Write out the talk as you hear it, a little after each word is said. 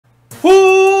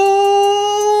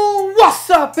Ooh, what's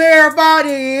up, everybody?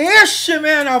 It's your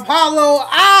man Apollo.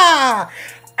 I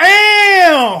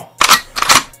am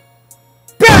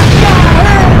back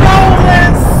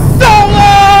rolling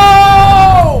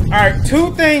solo. All right,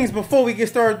 two things before we get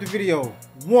started with the video.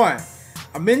 One,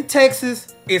 I'm in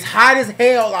Texas. It's hot as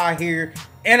hell out here,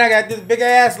 and I got this big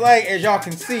ass light, as y'all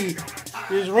can see.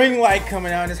 There's ring light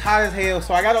coming out. And it's hot as hell,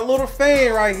 so I got a little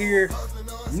fan right here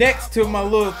next to my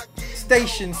little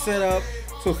station set up.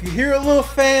 So if you hear a little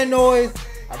fan noise,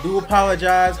 I do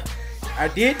apologize. I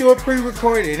did do a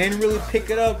pre-recorded. It didn't really pick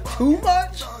it up too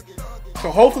much.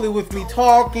 So hopefully with me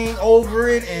talking over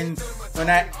it and when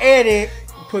I edit,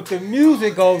 put the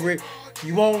music over it,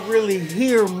 you won't really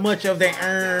hear much of the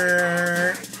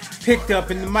picked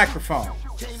up in the microphone.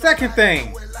 Second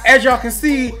thing, as y'all can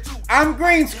see, I'm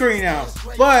green screen now,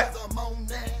 but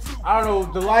I don't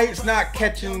know, the light's not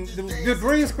catching, the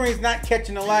green screen's not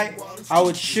catching the light how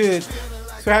it should.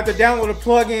 So I have to download a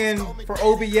plugin for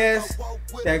OBS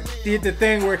that did the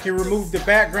thing where it can remove the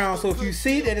background. So if you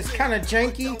see that it's kind of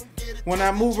janky when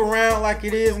I move around like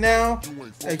it is now,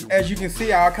 as you can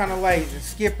see, I'll kind of like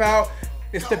skip out.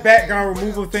 It's the background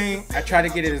removal thing. I try to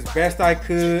get it as best I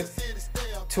could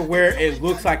to where it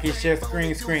looks like it's just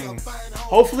green screen.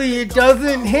 Hopefully it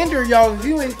doesn't hinder y'all's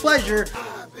viewing pleasure,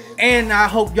 and I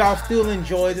hope y'all still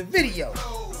enjoy the video.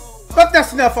 But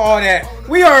that's enough of all that.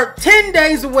 We are 10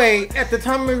 days away at the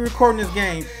time of recording this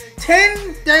game.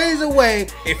 10 days away,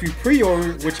 if you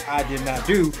pre-ordered, which I did not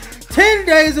do, 10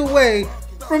 days away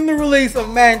from the release of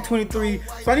Madden 23.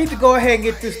 So I need to go ahead and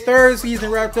get this third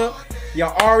season wrapped up.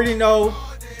 Y'all already know,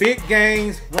 big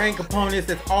games, ranked opponents,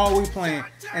 that's all we playing.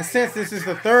 And since this is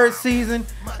the third season,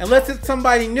 unless it's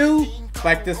somebody new,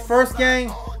 like this first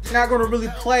game, not going to really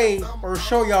play or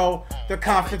show y'all the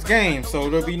conference game. So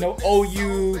there'll be no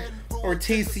OU or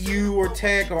TCU or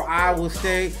Tech or Iowa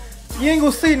State. You ain't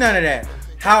gonna see none of that.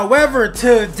 However,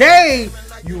 today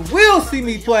you will see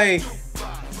me play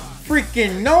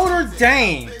freaking Notre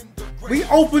Dame. We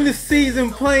open the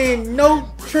season playing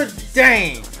Notre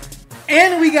Dame,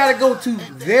 and we gotta go to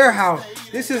their house.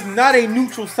 This is not a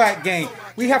neutral site game.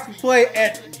 We have to play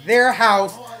at their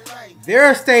house,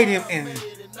 their stadium, and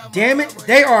damn it,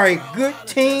 they are a good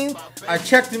team. I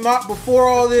checked them out before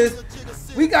all this.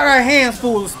 We got our hands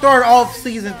full to start off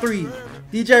season 3.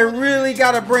 DJ really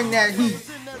got to bring that heat.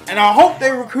 And I hope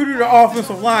they recruited the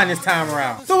offensive line this time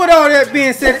around. So with all that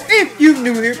being said, if you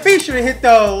new here, be sure to hit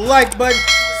the like button,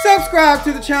 subscribe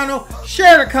to the channel,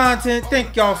 share the content.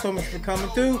 Thank y'all so much for coming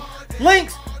through.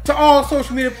 Links to all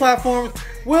social media platforms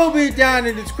will be down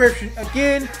in the description.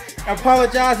 Again, I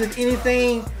apologize if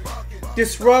anything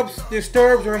disrupts,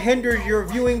 disturbs, or hinders your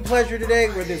viewing pleasure today,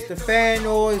 whether it's the fan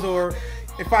noise or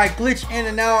if I glitch in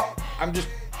and out. I'm just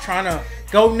trying to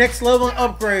go next level and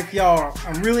upgrade for y'all.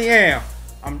 I really am.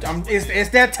 It's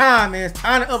that time, man. It's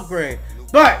time to upgrade.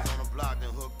 But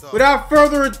without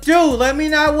further ado, let me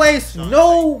not waste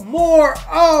no more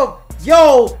of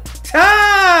your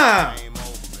time.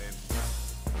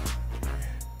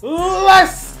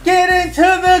 Let's get into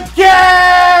the game.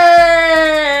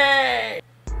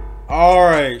 All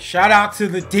right, shout out to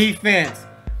the defense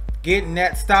getting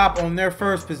that stop on their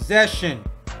first possession.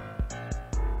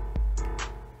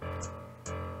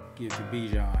 Get to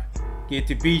Bijan. Get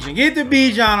to Bijan. Get to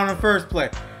Bijan on the first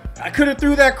play. I could have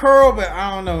threw that curl, but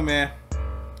I don't know, man.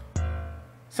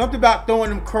 Something about throwing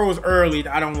them curls early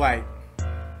I don't like.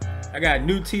 I got a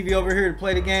new TV over here to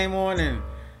play the game on, and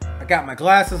I got my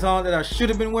glasses on that I should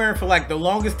have been wearing for like the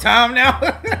longest time now.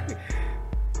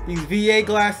 These VA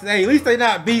glasses, hey, at least they're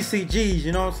not BCGs,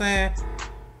 you know what I'm saying?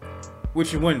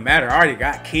 Which it wouldn't matter. I already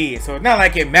got kids, so it's not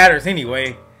like it matters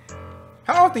anyway.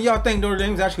 How often y'all think Notre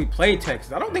Dame's actually played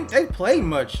Texas? I don't think they played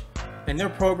much in their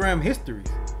program histories.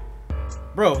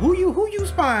 Bro, who you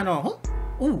spying on?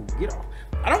 Ooh, get off.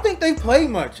 I don't think they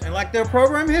played much in like their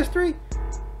program history.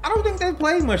 I don't think they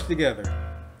played much together,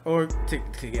 or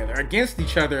together against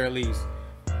each other at least.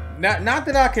 Not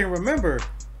that I can remember.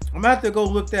 I'm gonna have to go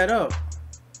look that up.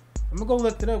 I'm gonna go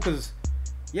look it up because,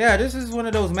 yeah, this is one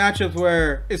of those matchups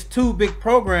where it's two big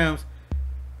programs,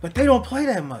 but they don't play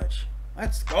that much.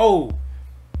 Let's go.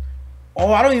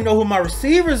 Oh, I don't even know who my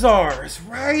receivers are. That's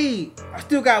right. I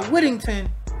still got Whittington.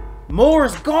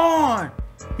 Moore's gone.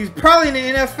 He's probably in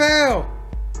the NFL.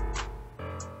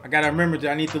 I gotta remember that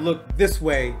I need to look this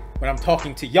way when I'm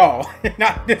talking to y'all,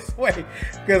 not this way,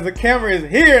 because the camera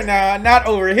is here now, not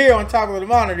over here on top of the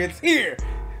monitor. It's here.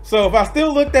 So if I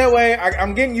still look that way,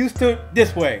 I'm getting used to it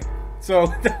this way.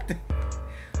 So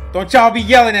don't y'all be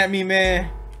yelling at me,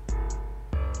 man.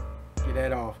 Get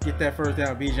that off. Get that first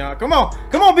down, Bijan. Come on.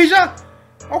 Come on, Bijan.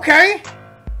 Okay.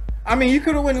 I mean, you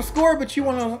could have went and scored, but you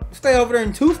want to stay over there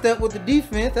in two-step with the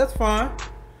defense. That's fine.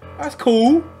 That's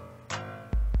cool.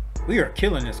 We are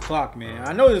killing this clock, man.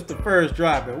 I know it's the first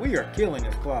drive, but we are killing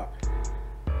this clock.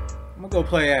 I'm going to go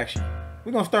play action.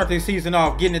 We're going to start this season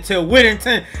off getting it to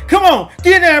Whittington. Come on.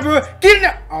 Get in there, bro. Get in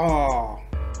there. Oh.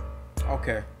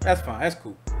 Okay. That's fine. That's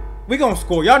cool. We're going to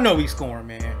score. Y'all know we scoring,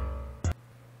 man.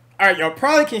 All right. Y'all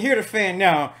probably can hear the fan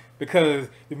now because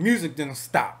the music didn't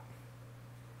stop.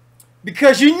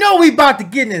 Because you know we about to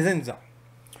get in his end zone.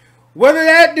 Whether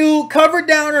that dude covered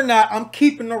down or not, I'm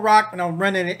keeping the rock and I'm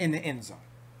running it in the end zone.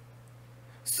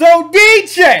 So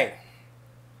DJ,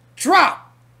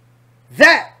 drop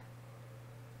that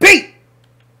beat.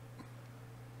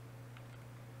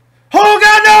 Oh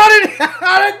God, no,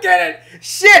 I didn't get it.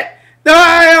 Shit. No,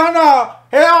 hell no.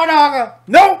 Hell no.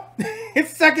 Nope.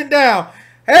 It's second down.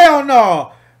 Hell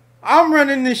no. I'm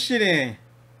running this shit in.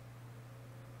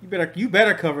 You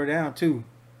better cover down too.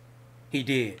 He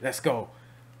did. Let's go.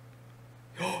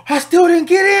 I still didn't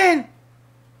get in.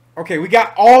 Okay, we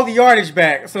got all the yardage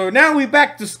back. So now we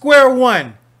back to square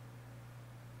one.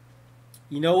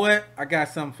 You know what? I got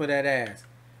something for that ass.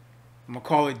 I'm going to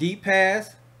call it deep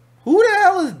pass. Who the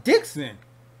hell is Dixon?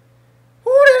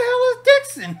 Who the hell is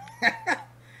Dixon?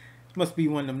 Must be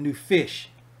one of them new fish.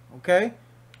 Okay?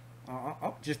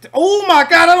 Oh my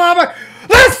God.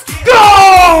 Let's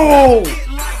go!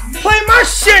 Play my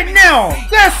shit now.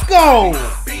 Let's go.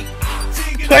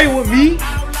 Play with me.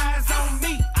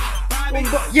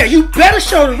 Yeah, you better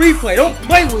show the replay. Don't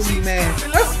play with me, man.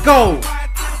 Let's go.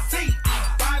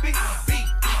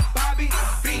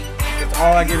 That's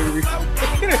all I get in the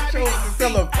replay. Show the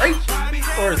celebration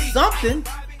or something.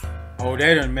 Oh,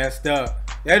 they done messed up.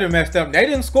 They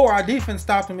didn't score. Our defense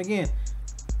stopped them again.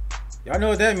 Y'all know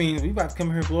what that means. We about to come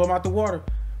here and blow him out the water.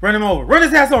 Run him over. Run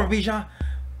his ass over, Bijan.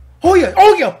 Oh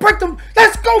yeah. Break them.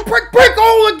 Let's go. Break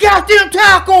all the goddamn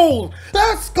tackles.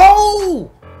 Let's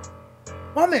go.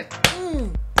 My man.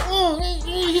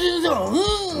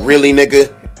 Really, nigga?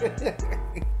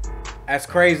 That's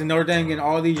crazy. Notre Dame getting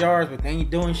all these yards, but they ain't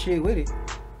doing shit with it.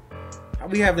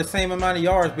 We have the same amount of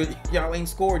yards, but y'all ain't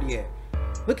scored yet.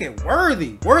 Look at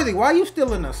Worthy. Worthy, why you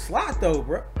still in the slot though,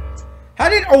 bro? How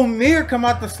did Omer come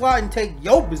out the slot and take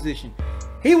your position?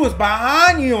 He was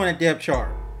behind you on the depth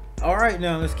chart. All right,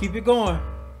 now let's keep it going.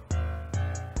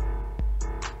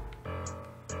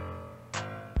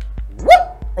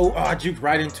 Whoop! Oh, I juked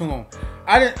right into him.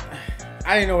 I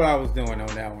didn't know what I was doing on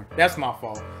that one. That's my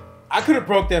fault. I could have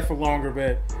broke that for longer,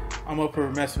 but I'm up here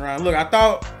messing around. Look, I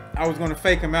thought I was gonna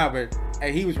fake him out, but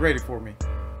hey, he was ready for me.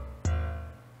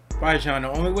 Right, John, the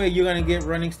only way you're going to get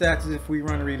running stats is if we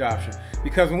run a read option.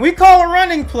 Because when we call a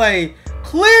running play,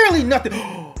 clearly nothing.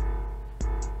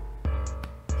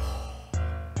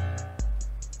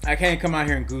 I can't come out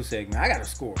here and goose egg, man. I got to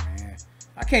score, man.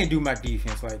 I can't do my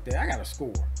defense like that. I got to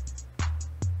score.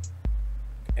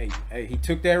 Hey, he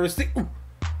took that receipt.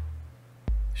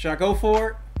 Should I go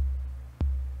for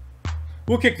it?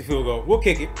 We'll kick the field goal. We'll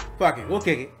kick it. Fuck it. We'll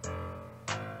kick it.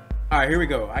 All right, here we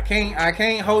go. I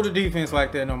can't hold the defense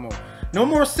like that no more. No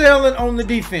more selling on the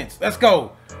defense. Let's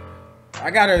go.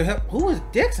 I gotta help. Who is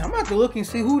Dixon? I'm about to look and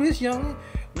see who this young.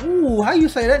 Ooh, how you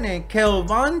say that name?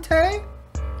 Kelvonte.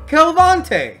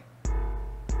 Kelvonte.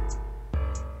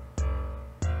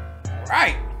 All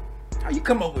right. How you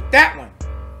come up with that one?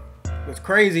 What's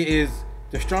crazy is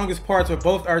the strongest parts of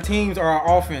both our teams are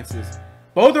our offenses.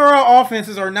 Both of our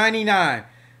offenses are 99.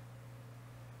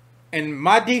 And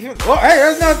my defense, oh, hey,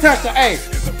 there's no touchdown. Hey,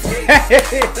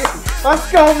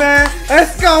 let's go, man.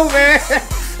 Let's go, man.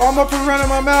 I'm up and running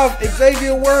my mouth.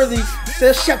 Xavier Worthy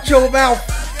says, shut your mouth.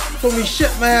 So me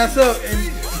shut my ass up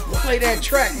and play that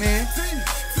track, man.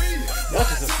 That's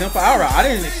just a simple out route. I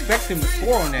didn't expect him to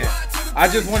score on that. I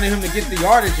just wanted him to get the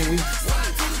yardage and we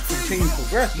continue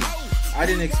progressing. I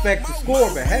didn't expect to score,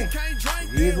 but hey,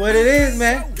 it is what it is,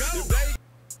 man.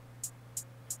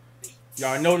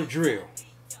 Y'all know the drill.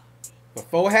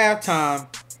 Before halftime,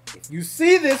 if you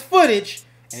see this footage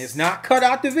and it's not cut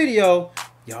out the video,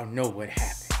 y'all know what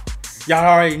happened. Y'all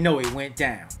already know it went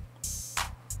down.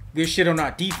 Good shit on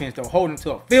our defense, though, holding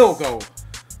to a field goal.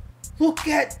 Look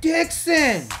at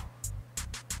Dixon.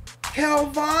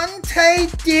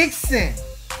 Kelvonte Dixon.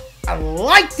 I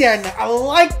like that. I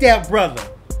like that, brother.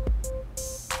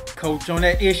 Coach on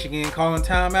that ish again, calling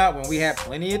timeout when we have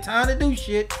plenty of time to do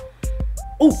shit.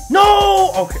 Oh,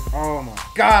 no. Okay. Oh, my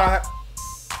God.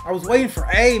 I was waiting for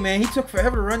A, man. He took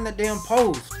forever to run that damn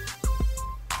post.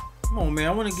 Come on, man.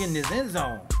 I want to get in this end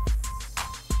zone.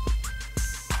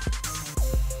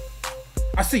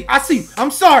 I see.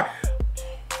 I'm sorry.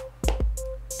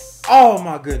 Oh,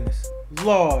 my goodness.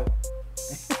 Lord.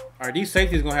 All right, these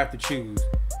safeties going to have to choose.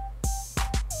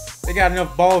 They got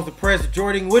enough balls to press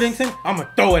Jordan Whittington. I'm going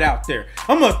to throw it out there.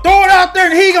 I'm going to throw it out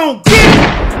there, and he going to get it.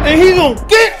 And he going to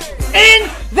get in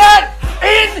that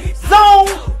end zone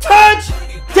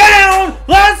touchdown.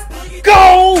 Let's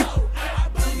go.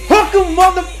 Hook 'em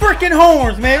motherfucking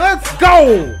horns, man. Let's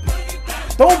go.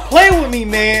 Don't play with me,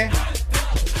 man.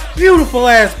 Beautiful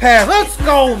ass pass. Let's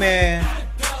go, man.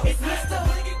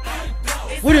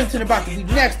 Whittington about to be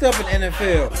next up in the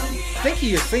NFL. I think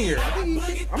he is senior. I'm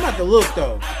about to look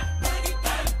though.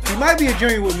 He might be a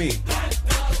junior with me.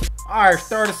 Alright,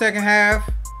 start the second half.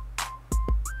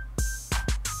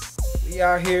 We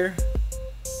out here.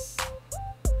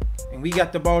 And we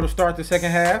got the ball to start the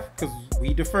second half because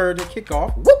we deferred the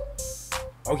kickoff. Whoop!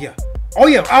 Oh yeah. Oh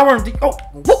yeah. Oh,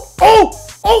 whoop!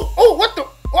 Oh, what the?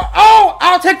 Oh,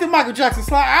 I'll take the Michael Jackson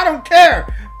slide. I don't care.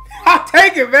 I'll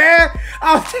take it, man.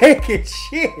 I'll take it.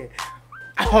 Shit.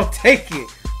 I'll take it.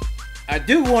 I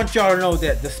do want y'all to know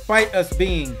that despite us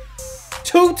being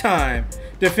two-time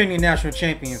defending national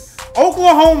champions,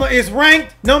 Oklahoma is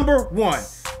ranked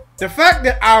 #1. The fact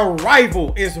that our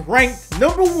rival is ranked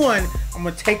 #1, I'm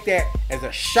gonna take that as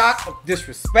a shot of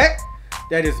disrespect.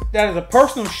 That is a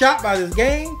personal shot by this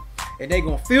game, and they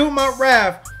gonna feel my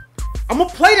wrath. I'm gonna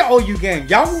play the OU game.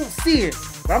 Y'all won't see it,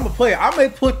 but I'm gonna play it. I may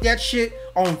put that shit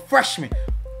on freshmen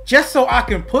just so I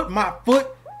can put my foot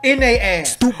in their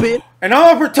ass. Stupid. And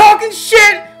all for talking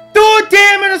shit, threw a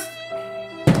damn in a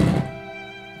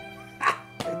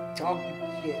talking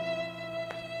shit.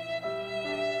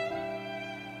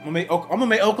 I'm gonna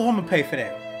make Oklahoma pay for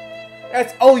that.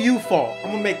 That's OU fault.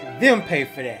 I'm gonna make them pay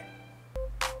for that.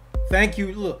 Thank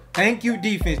you. Look, thank you,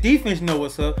 defense. Defense know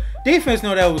what's up. Defense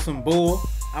know that was some bull.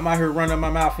 I'm out here running my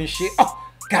mouth and shit. Oh,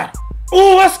 got it.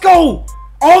 Oh, let's go.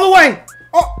 All the way.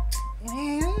 Oh,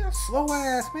 man, slow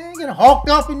ass, man. Getting hawked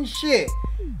up and shit.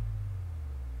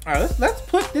 All right, let's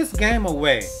put this game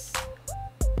away.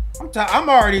 I'm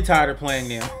already tired of playing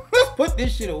them. Let's put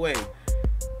this shit away.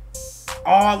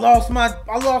 Oh, I lost my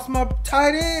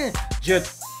tight end.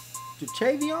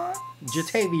 Jatavian?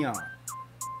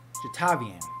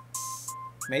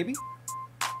 Maybe.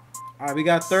 All right, we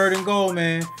got 3rd and goal,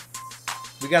 man.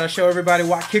 We got to show everybody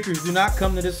why kickers do not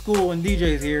come to this school and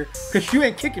DJ's here. Because you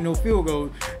ain't kicking no field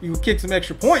goals. You can kick some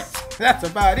extra points. That's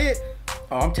about it.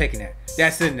 Oh, I'm taking that.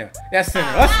 That's in there. That's in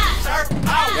there.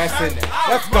 That's in there.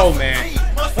 Let's go, man.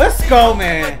 Let's go,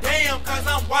 man.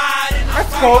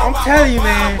 Let's go. I'm telling you,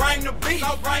 man.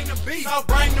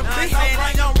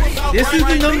 This is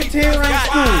the #10 ranked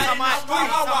school.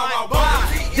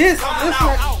 This like...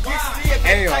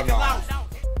 Hell no.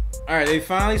 Alright, they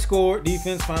finally scored.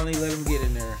 Defense finally let them get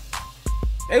in there.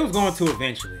 They was going to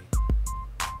eventually.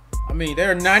 I mean,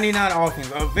 they're 99 offense.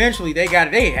 Eventually, they got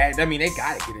it. They got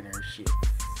to get in there and shit.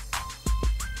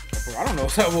 I don't know.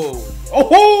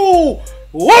 Whoa!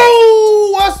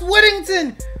 Whoa! What's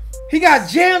Whittington? He got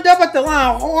jammed up at the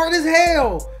line hard as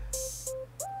hell.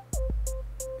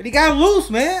 But he got loose,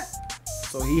 man.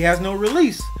 So he has no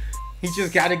release. He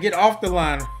just got to get off the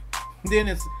line. Then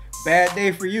it's a bad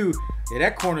day for you. Yeah,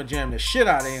 that corner jammed the shit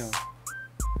out of him.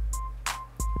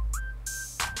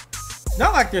 It's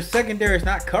not like their secondary is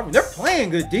not covering. They're playing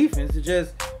good defense. It's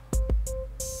just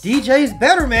DJ's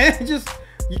better, man. Just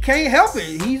you can't help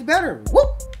it. He's better.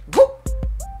 Whoop, whoop.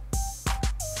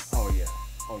 Oh yeah.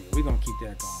 We're gonna keep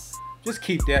that going. Just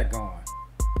keep that going.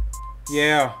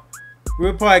 Yeah.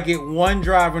 We'll probably get one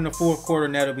drive in the 4th quarter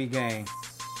and that'll be game.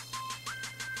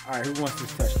 Alright, who wants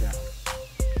this touchdown?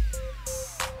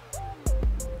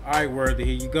 Alright, Worthy,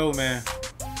 here you go, man.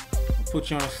 I'll put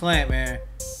you on a slant, man.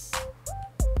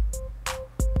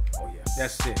 Oh, yeah,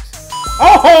 that's 6.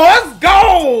 Oh, let's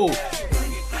go!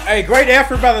 Hey, great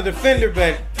effort by the defender,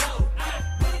 but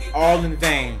all in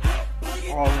vain.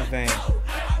 All in vain.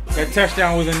 That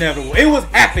touchdown was inevitable. It was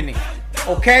happening,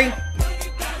 okay?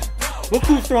 Look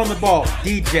who's throwing the ball.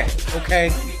 DJ,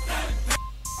 okay?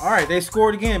 Alright, they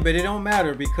scored again, but it don't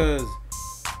matter because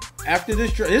after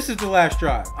this drive, this is the last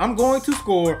drive. I'm going to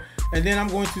score, and then I'm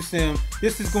going to sim.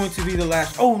 This is going to be the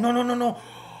last. Oh, no.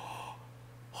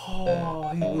 Oh,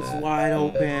 he was wide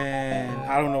open.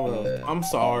 I don't know what else. I'm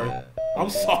sorry.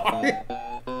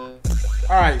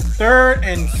 All right, 3rd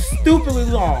and stupidly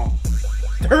long.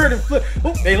 3rd and flip.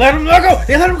 Oh, they let him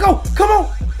go. Come on.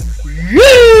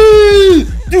 Yeah!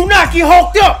 Do not get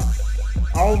hulked up.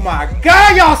 Oh, my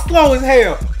God. Y'all slow as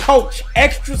hell. Coach,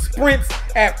 extra sprints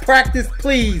at practice,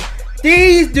 please.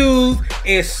 These dudes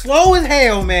is slow as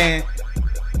hell, man.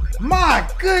 My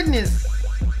goodness.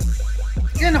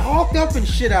 Getting hawked up and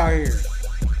shit out here.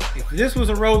 If this was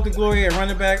a road to glory at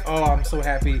running back, oh, I'm so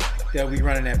happy that we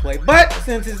running that play. But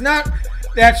since it's not,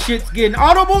 that shit's getting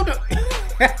audible.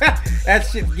 That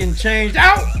shit's getting changed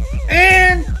out.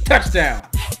 And touchdown.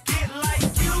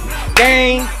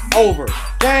 Game over.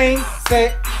 Game,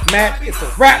 set, match. It's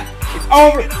a wrap. It's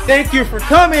over. Thank you for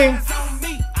coming.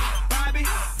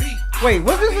 Wait,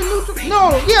 was this a neutral?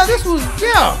 No, yeah, this was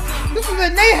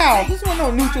at Nate house. This was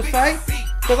no neutral site.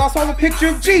 Because I saw the picture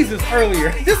of Jesus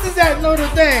earlier. This is at Notre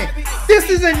Dame. This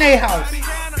is at Nate house.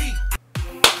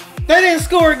 They didn't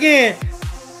score again.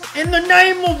 In the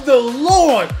name of the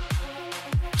Lord.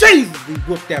 Jesus, we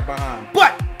whooped that behind.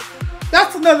 But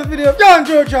that's another video. If y'all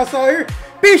enjoyed what y'all saw here,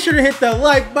 be sure to hit that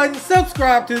like button,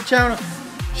 subscribe to the channel,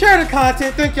 share the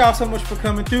content. Thank y'all so much for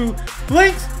coming through.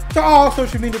 Links to all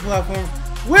social media platforms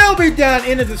will be down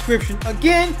in the description.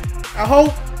 Again, I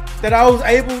hope that I was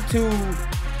able to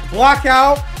block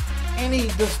out any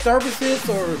disturbances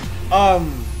or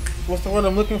what's the word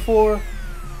I'm looking for?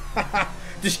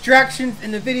 Distractions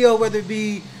in the video, whether it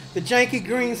be the janky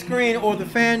green screen or the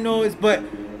fan noise. But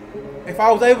if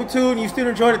I was able to and you still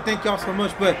enjoyed it, thank y'all so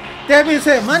much. But that being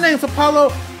said, my name's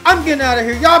Apollo. I'm getting out of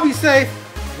here. Y'all be safe.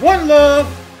 One love.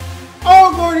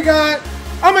 All glory to God.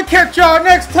 I'm gonna catch y'all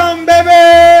next time,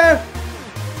 baby.